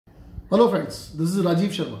Hello friends, this is Rajiv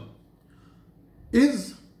Sharma.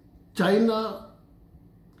 Is China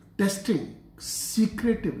testing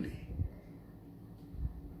secretively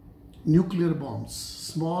nuclear bombs,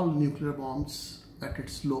 small nuclear bombs at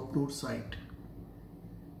its Lop Nur site?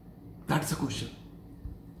 That's the question.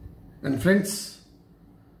 And friends,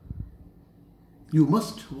 you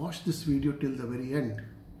must watch this video till the very end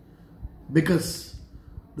because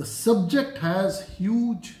the subject has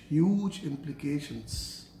huge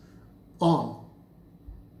implications on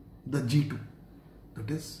the G2,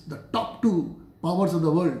 that is the top two powers of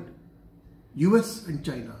the world, US and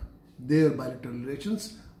China, their bilateral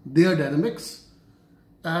relations, their dynamics,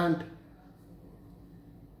 and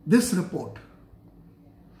this report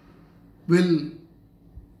will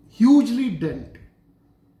hugely dent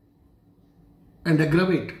and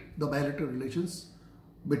aggravate the bilateral relations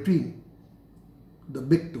between the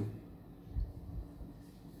big two.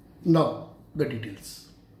 Now, the details.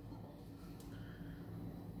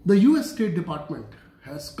 The US State Department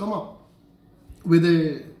has come up with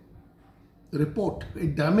a report, a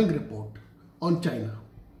damning report on China,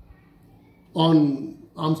 on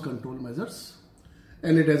arms control measures,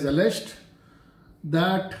 and it has alleged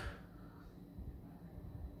that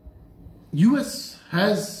US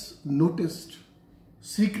has noticed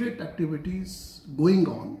secret activities going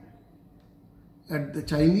on at the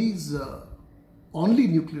Chinese only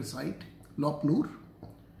nuclear site, Lop Nur,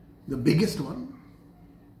 the biggest one,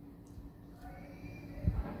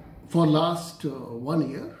 for last 1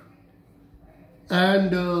 year,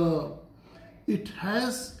 and it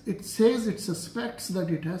suspects that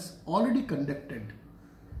it has already conducted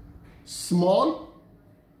small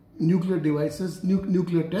nuclear devices,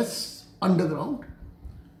 nuclear tests underground,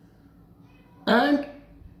 and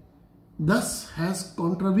thus has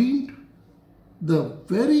contravened the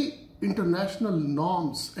very international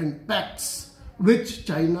norms and pacts which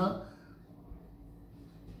China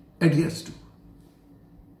adheres to.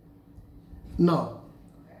 Now,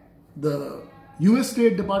 the US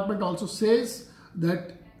State Department also says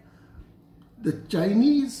that the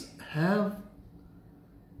Chinese have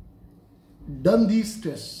done these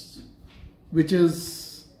tests, which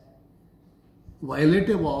is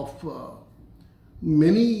violative of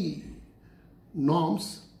many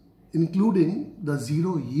norms, including the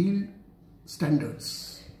zero yield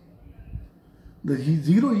standards. The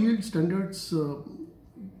zero yield standards,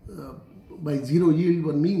 by zero yield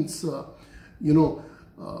one means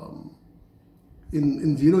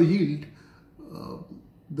in zero yield,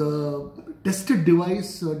 the tested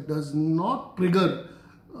device does not trigger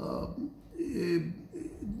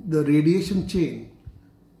the radiation chain,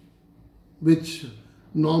 which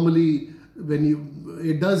normally when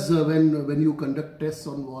you conduct tests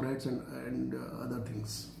on warheads and other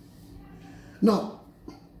things. Now,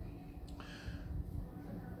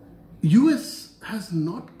 US has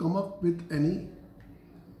not come up with any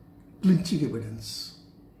clinching evidence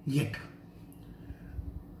yet.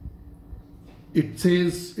 It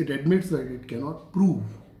says, it admits that it cannot prove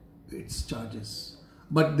its charges,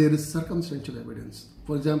 but there is circumstantial evidence.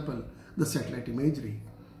 For example, the satellite imagery,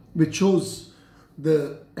 which shows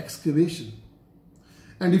the excavation.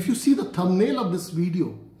 And if you see the thumbnail of this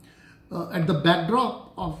video, at the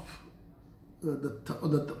backdrop of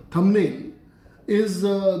the thumbnail is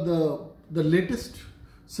the latest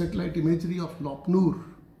satellite imagery of Lop Nur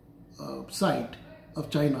site of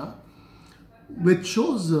China, which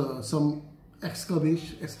shows some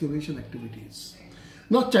excavation activities.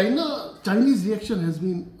 Now, Chinese reaction has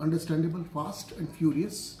been understandable, fast and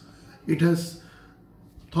furious. It has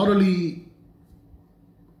thoroughly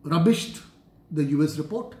rubbished the US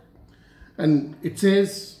report, and it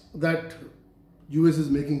says that US is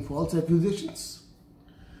making false accusations,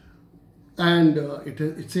 and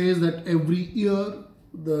it says that every year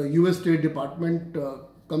the US State Department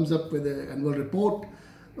comes up with an annual report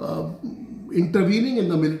intervening in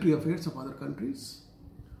the military affairs of other countries.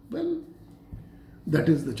 Well, that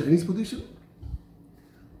is the Chinese position.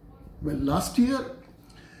 Well, last year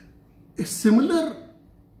a similar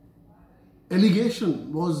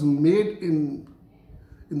allegation was made in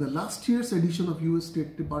the last year's edition of US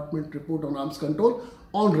State Department report on arms control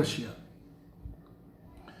on Russia.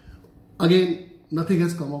 Again, nothing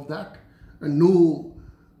has come of that, and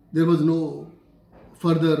there was no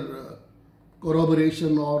further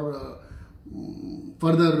corroboration or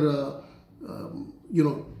further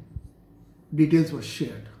details were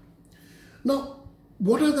shared. Now,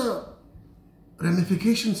 what are the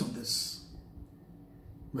ramifications of this?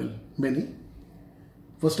 Well, many.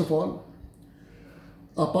 First of all,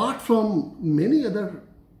 apart from many other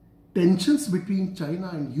tensions between China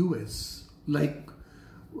and US, like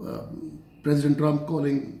President Trump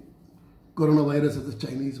calling coronavirus as a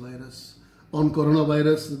Chinese virus. On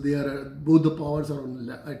coronavirus, they are both the powers are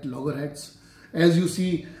at loggerheads. As you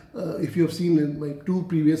see, if you have seen in my 2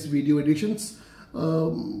 previous video editions,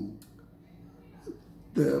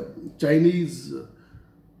 the Chinese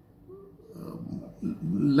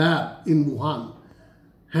lab in Wuhan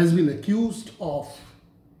has been accused of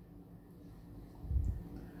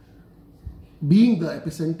being the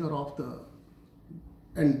epicenter of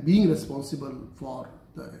and being responsible for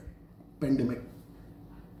the pandemic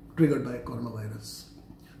triggered by coronavirus,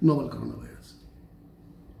 novel coronavirus.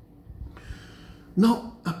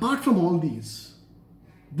 Now, apart from all these,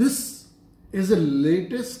 this is the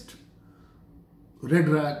latest red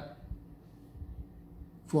rag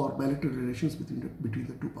for bilateral relations between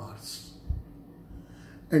the 2 powers.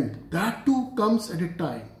 And that too comes at a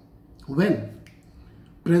time when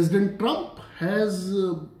President Trump has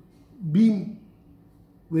been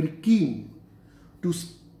very keen to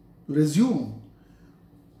resume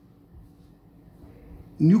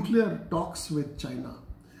nuclear talks with China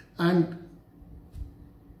and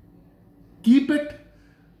keep it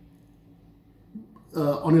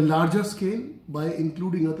on a larger scale by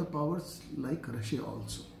including other powers like Russia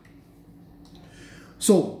also.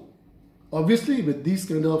 So obviously with these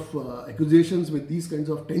kind of accusations, with these kinds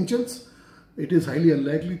of tensions, it is highly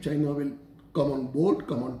unlikely China will come on board,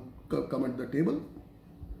 come at the table.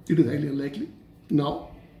 It is highly unlikely. Now,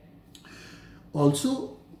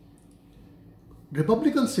 also,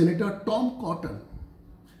 Republican Senator Tom Cotton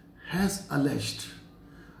has alleged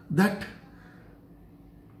that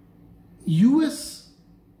US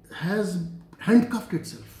has handcuffed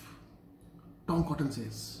itself, Tom Cotton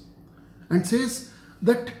says, and says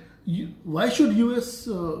that why should US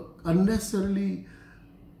unnecessarily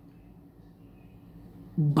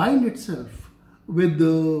bind itself with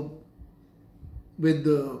the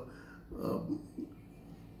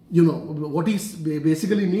what he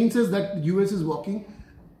basically means is that US is walking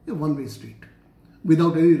a one-way street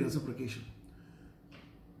without any reciprocation.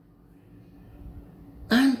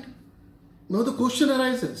 And now the question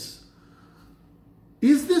arises,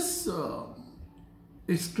 is this a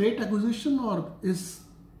straight accusation, or is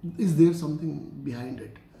there something behind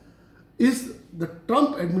it? Is the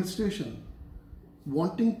Trump administration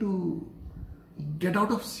wanting to get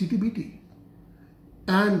out of CTBT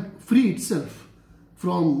and free itself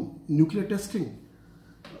from nuclear testing?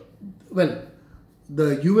 Well,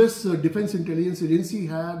 the US Defense Intelligence Agency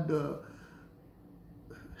has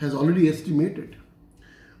already estimated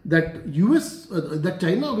that that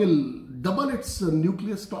China will double its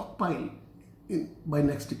nuclear stockpile by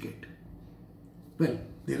next decade. Well,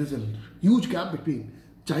 there is a huge gap between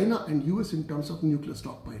China and US in terms of nuclear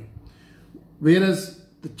stockpile. Whereas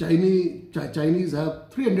the Chinese have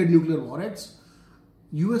 300 nuclear warheads,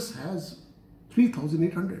 US has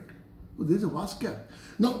 3,800. So there is a vast gap.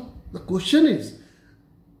 Now, the question is,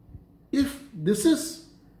 if this is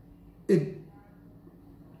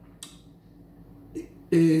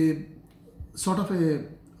a sort of a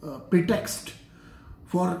pretext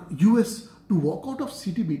for US to walk out of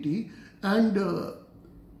CTBT and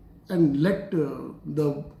let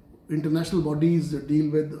the international bodies deal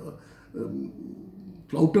with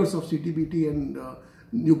flouters of CTBT and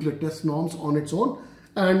nuclear test norms on its own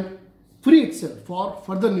and free itself for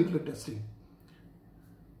further nuclear testing.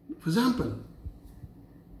 For example,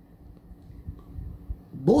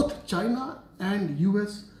 both China and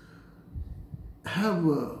US have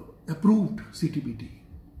approved CTBT,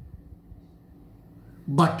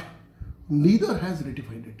 but neither has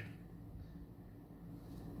ratified it.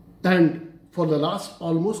 And for the last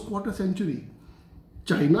almost quarter century,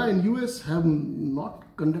 China and US have not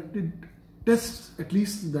conducted tests, at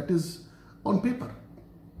least that is on paper.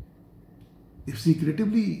 If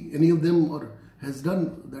secretively any of them has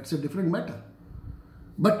done, that's a different matter.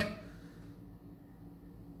 But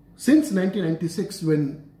since 1996,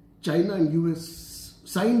 when China and US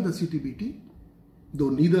signed the CTBT, though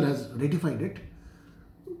neither has ratified it,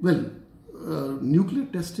 well, nuclear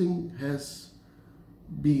testing has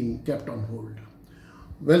been kept on hold.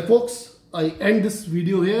 Well, folks, I end this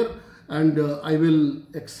video here, and I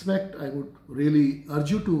would really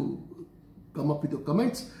urge you to come up with your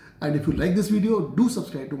comments. And if you like this video, do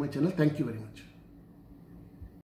subscribe to my channel. Thank you very much.